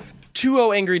 dude.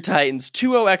 2-0 Angry Titans,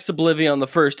 2-0 Ex-Oblivion the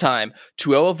first time,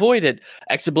 2-0 avoided.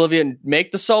 Ex-Oblivion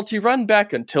make the salty run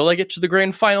back until they get to the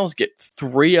grand finals, get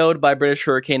 3-0'd by British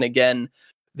Hurricane again.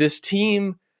 This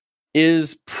team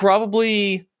is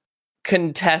probably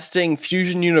contesting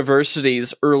Fusion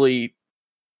University's early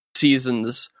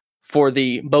seasons for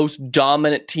the most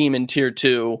dominant team in Tier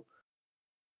 2.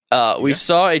 We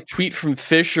saw a tweet from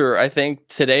Fisher, I think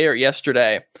today or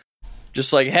yesterday,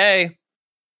 just like, hey,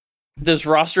 this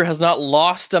roster has not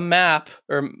lost a map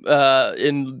or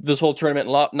in this whole tournament,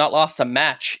 not lost a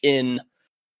match in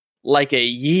like a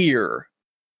year.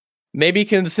 Maybe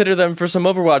consider them for some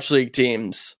Overwatch League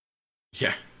teams.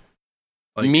 Yeah.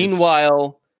 Like,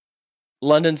 meanwhile,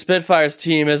 London Spitfire's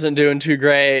team isn't doing too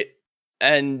great,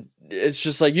 and it's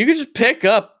just like, you could just pick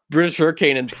up British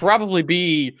Hurricane and probably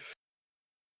be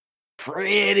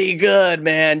pretty good,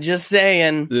 man. Just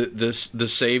saying. The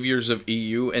saviors of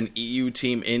EU, an EU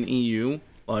team in EU,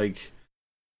 like,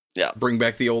 bring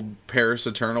back the old Paris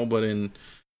Eternal, but in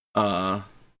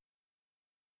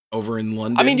over in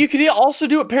London. I mean, you could also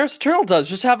do what Paris Eternal does.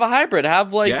 Just have a hybrid.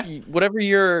 Have whatever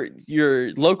your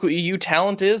local EU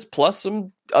talent is, plus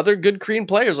some other good Korean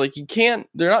players. Like,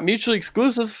 they're not mutually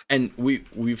exclusive. And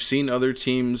we've seen other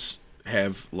teams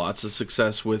have lots of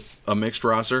success with a mixed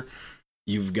roster.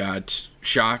 You've got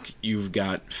Shock, you've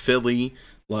got Philly.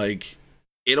 Like,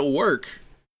 it'll work.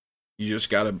 You just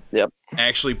gotta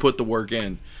actually put the work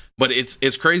in. But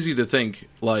it's crazy to think,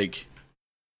 like,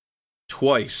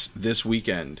 twice this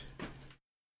weekend,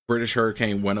 British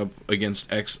Hurricane went up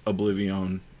against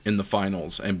Ex-Oblivion in the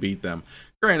finals and beat them.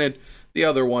 Granted, the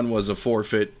other one was a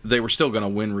forfeit. They were still going to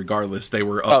win regardless. They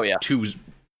were up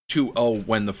 2-0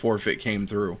 when the forfeit came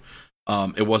through.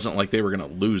 It wasn't like they were going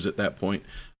to lose at that point.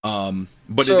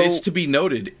 But it is to be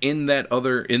noted, in the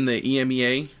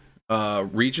EMEA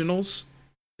regionals,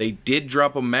 they did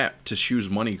drop a map to Shoes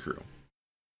Money Crew.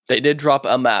 They did drop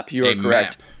a map. You are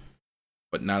correct. Map,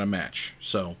 but not a match.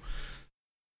 So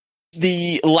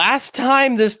the last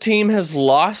time this team has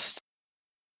lost,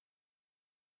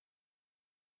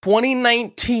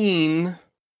 2019,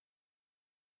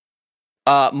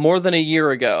 more than a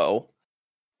year ago,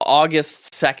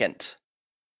 August 2nd,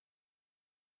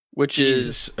 which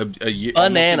is a year,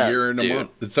 bananas, almost a year and a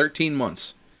month, 13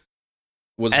 months.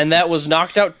 That was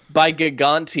knocked out by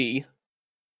Giganti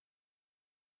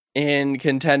in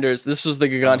contenders. This was the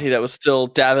Giganti that was still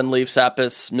Davin, Leaf,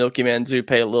 Sapis, Milky Man, Zupe,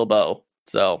 Lilbo.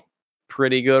 So,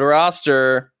 pretty good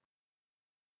roster.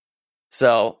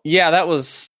 So, yeah, that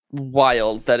was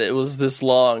wild that it was this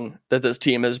long that this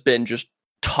team has been just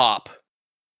top.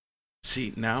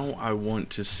 See, now I want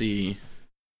to see.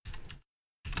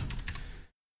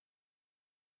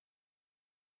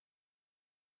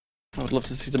 I would love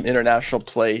to see some international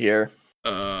play here.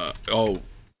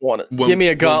 Give me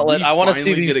a gauntlet. I want to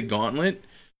see these. Get a gauntlet,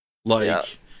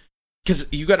 because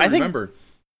you got to remember,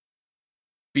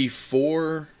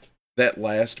 before that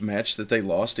last match that they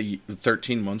lost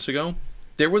 13 months ago,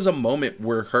 there was a moment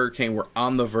where Hurricane were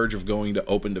on the verge of going to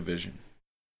Open Division.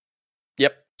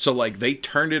 Yep. So, like, they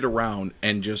turned it around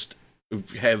and just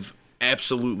have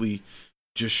absolutely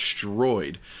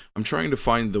destroyed. I'm trying to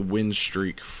find the win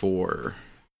streak for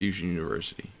Fusion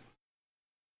University.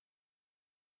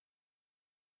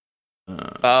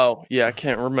 I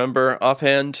can't remember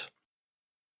offhand.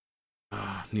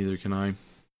 Neither can I.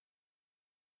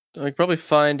 I could probably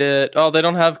find it. Oh, they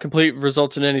don't have complete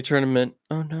results in any tournament.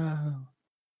 Oh, no.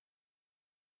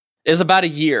 is about a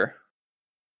year.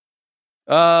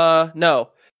 No.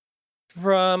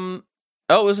 It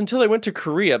was until they went to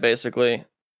Korea, basically.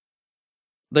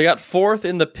 They got 4th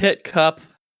in the Pit Cup.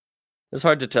 It's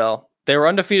hard to tell. They were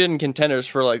undefeated in contenders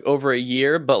for like over a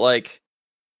year, but like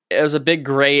it was a big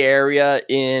gray area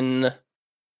in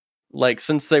like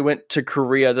since they went to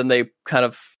Korea, then they kind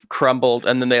of crumbled,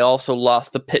 and then they also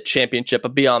lost the Pit Championship.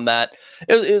 But beyond that,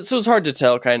 it was hard to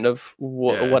tell kind of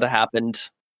what happened.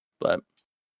 But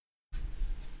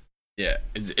yeah,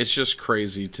 it's just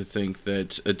crazy to think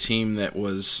that a team that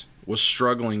was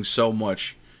struggling so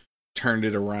much turned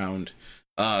it around.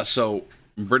 So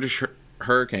British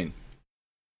Hurricane,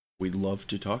 we'd love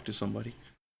to talk to somebody.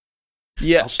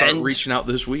 Yeah, I'll start reaching out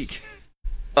this week.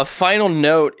 A final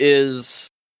note is,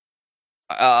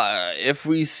 if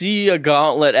we see a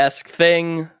Gauntlet-esque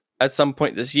thing at some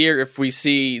point this year, if we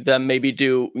see them maybe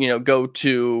go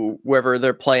to wherever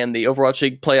they're playing the Overwatch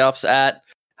League playoffs at,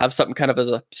 have something kind of as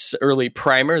a early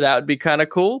primer, that would be kind of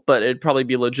cool, but it'd probably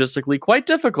be logistically quite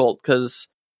difficult because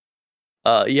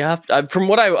you have to, from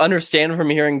what I understand from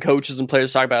hearing coaches and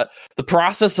players talk about, the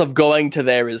process of going to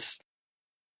there is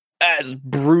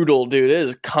brutal, dude. It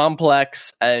is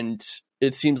complex, and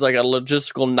it seems like a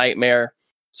logistical nightmare.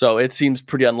 So it seems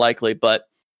pretty unlikely, but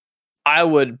I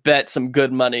would bet some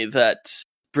good money that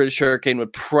British Hurricane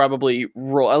would probably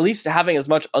roll, at least having as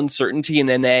much uncertainty in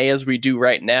NA as we do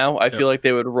right now. I feel like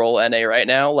they would roll NA right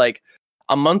now. Like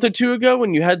a month or two ago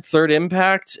when you had Third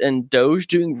Impact and Doge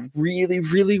doing really,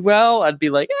 really well, I'd be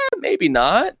like, maybe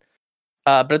not.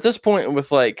 But at this point,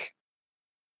 with like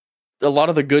a lot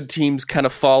of the good teams kind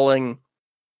of falling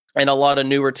and a lot of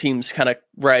newer teams kind of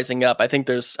rising up, I think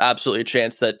there's absolutely a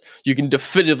chance that you can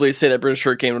definitively say that British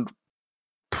Hurricane would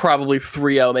probably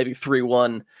 3-0, maybe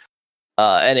 3-1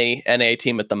 any NA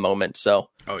team at the moment. So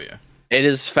it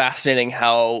is fascinating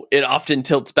how it often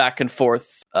tilts back and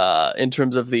forth in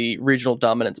terms of the regional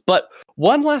dominance. But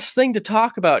one last thing to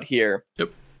talk about here.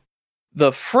 Yep.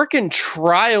 The frickin'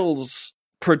 Trials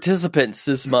participants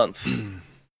this month.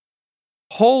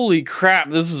 Holy crap,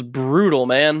 this is brutal,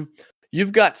 man.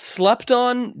 You've got Slept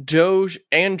On, Doge,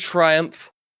 and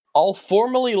Triumph, all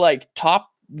formerly like top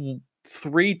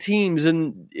 3 teams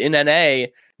in NA.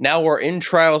 Now we're in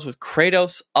Trials with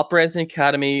Kratos, Uprising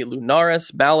Academy,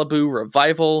 Lunaris, Malibu,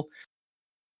 Revival.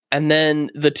 And then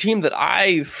the team that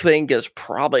I think is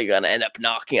probably going to end up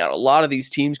knocking out a lot of these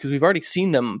teams, because we've already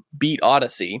seen them beat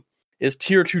Odyssey, is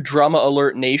Tier 2 Drama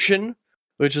Alert Nation,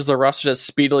 which is the roster that's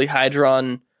Speedily,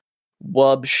 Hydron,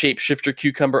 Wub, Shapeshifter,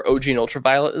 Cucumber, OG, and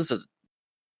Ultraviolet. This is a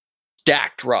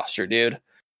stacked roster, dude.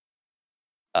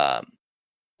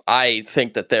 I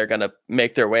think that they're going to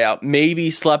make their way out.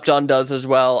 Maybe Slept On does as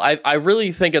well. I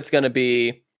really think it's going to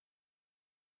be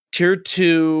Tier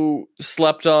 2,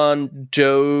 Slept On,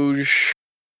 Doge,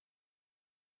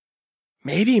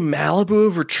 maybe Malibu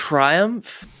over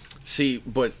Triumph. See,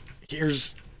 but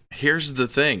here's the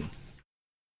thing.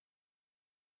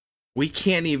 We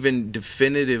can't even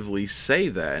definitively say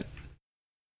that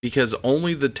because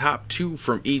only the top 2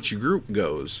 from each group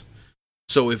goes.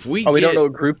 So if we don't know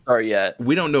what groups are yet.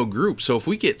 We don't know groups. So if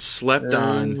we get Slept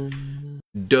On,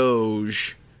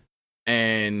 Doge,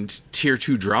 and Tier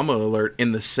 2 Drama Alert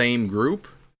in the same group,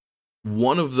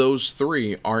 one of those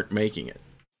 3 aren't making it.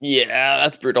 Yeah,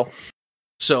 that's brutal.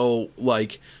 So,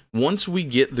 like, once we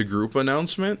get the group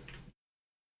announcement,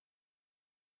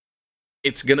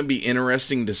 it's going to be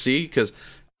interesting to see, because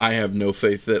I have no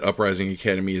faith that Uprising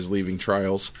Academy is leaving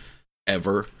Trials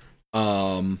ever.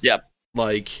 Yep.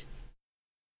 Like,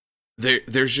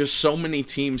 there's just so many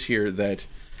teams here that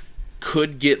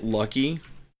could get lucky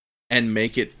and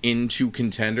make it into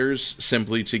contenders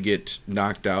simply to get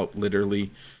knocked out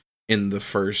literally in the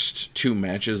first 2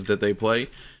 matches that they play,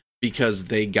 because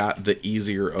they got the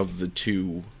easier of the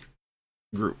 2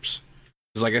 groups.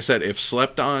 Because like I said, if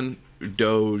Slept On,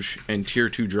 Doge, and Tier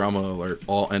 2 Drama Alert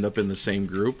all end up in the same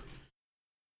group,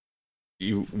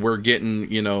 we're getting,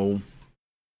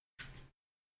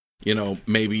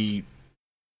 maybe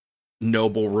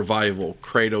Noble Revival,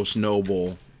 Kratos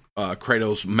Noble,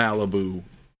 Kratos Malibu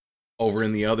over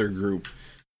in the other group,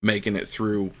 making it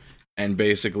through and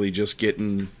basically just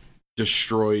getting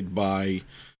destroyed by,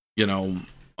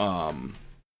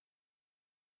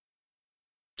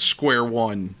 Square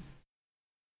One.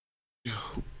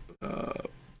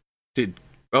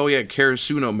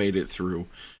 Karasuno made it through.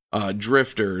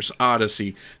 Drifters,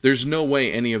 Odyssey. There's no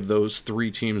way any of those 3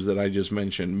 teams that I just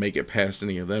mentioned make it past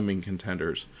any of them in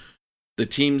contenders. The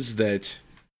teams that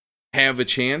have a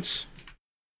chance,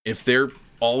 if they're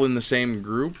all in the same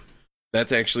group,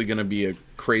 that's actually going to be a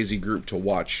crazy group to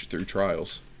watch through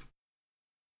Trials.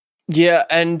 Yeah,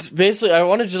 and basically I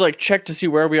wanted to like check to see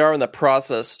where we are in the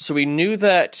process. So we knew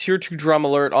that Tier 2 Drum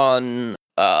Alert on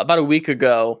about a week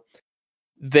ago,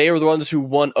 they were the ones who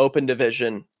won Open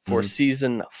Division for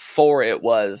Season 4 it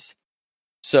was.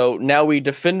 So now we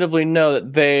definitively know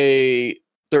that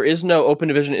there is no Open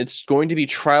Division. It's going to be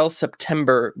Trials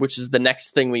September, which is the next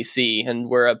thing we see. And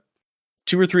we're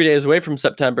 2 or 3 days away from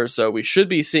September, so we should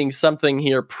be seeing something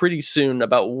here pretty soon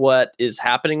about what is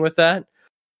happening with that.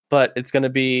 But it's going to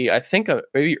be, I think,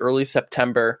 maybe early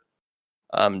September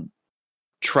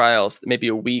trials, maybe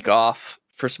a week off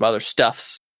for some other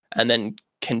stuffs, and then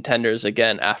contenders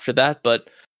again after that. But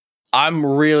I'm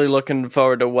really looking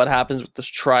forward to what happens with this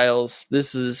trials.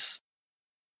 This is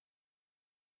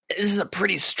a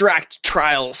pretty stacked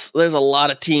trials. There's a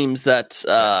lot of teams that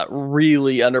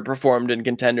really underperformed in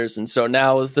contenders, and so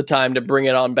now is the time to bring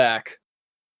it on back,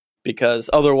 because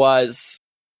otherwise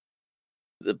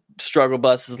the struggle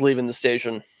bus is leaving the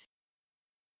station.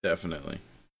 Definitely.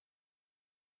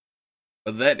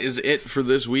 But that is it for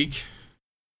this week.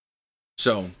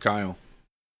 So, Kyle,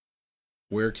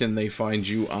 where can they find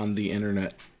you on the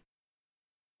internet?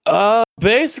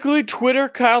 Basically Twitter,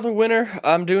 Kyle the Winner.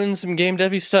 I'm doing some game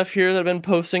devy stuff here that I've been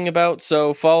posting about,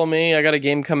 so follow me. I got a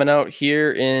game coming out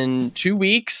here in 2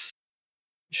 weeks.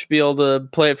 You should be able to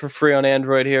play it for free on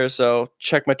Android here, so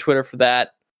check my Twitter for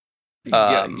that.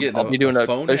 I'll be doing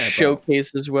a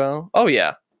showcase as well. Oh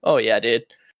yeah, dude.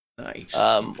 Nice.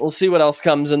 We'll see what else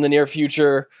comes in the near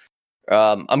future.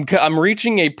 I'm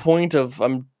reaching a point of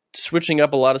I'm switching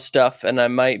up a lot of stuff, and I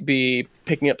might be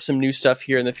picking up some new stuff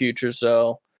here in the future.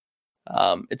 So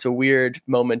it's a weird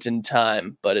moment in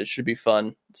time, but it should be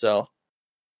fun. So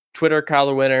Twitter, Kyle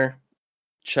the Winner.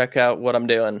 Check out what I'm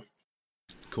doing.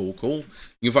 Cool.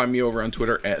 You can find me over on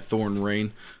Twitter at ThornRain.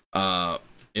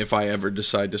 If I ever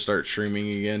decide to start streaming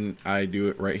again, I do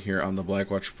it right here on the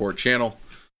Blackwatch Report channel.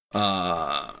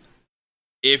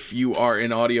 If you are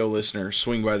an audio listener,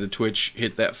 swing by the Twitch,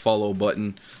 hit that follow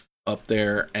button up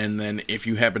there, and then if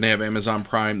you happen to have Amazon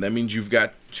Prime, that means you've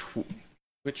got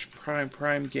Twitch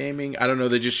Prime Gaming. I don't know,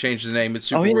 they just changed the name. It's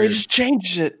super weird. They just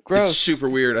changed it. Gross. It's super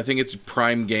weird. I think it's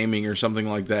Prime Gaming or something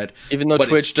like that. Even though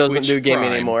Twitch doesn't do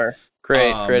gaming anymore.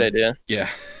 Great idea. Yeah.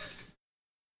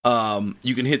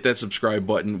 You can hit that subscribe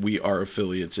button. We are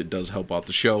affiliates. It does help out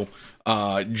the show.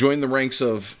 Join the ranks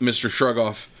of Mr.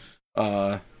 Shrugoff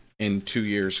in 2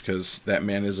 years, because that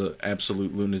man is an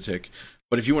absolute lunatic.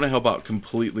 But if you want to help out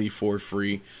completely for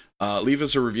free, leave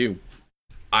us a review.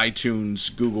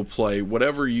 iTunes, Google Play,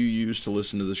 whatever you use to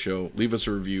listen to the show, leave us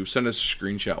a review. Send us a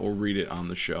screenshot. We'll read it on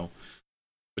the show.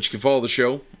 But you can follow the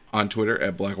show on Twitter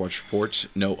at Blackwatch Reports.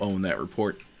 No own that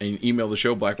report. And email the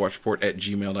show,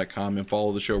 blackwatchreport@gmail.com. And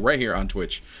follow the show right here on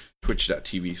Twitch,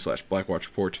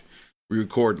 twitch.tv/blackwatchreport. We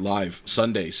record live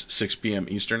Sundays, 6 p.m.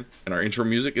 Eastern. And our intro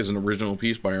music is an original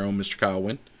piece by our own Mr. Kyle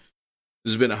Wynn.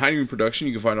 This has been a High Noon production.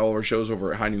 You can find all of our shows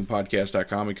over at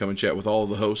highnoonpodcast.com and come and chat with all of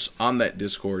the hosts on that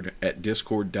Discord at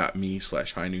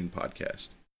discord.me/highnoonpodcast.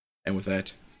 And with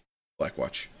that,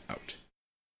 Blackwatch out.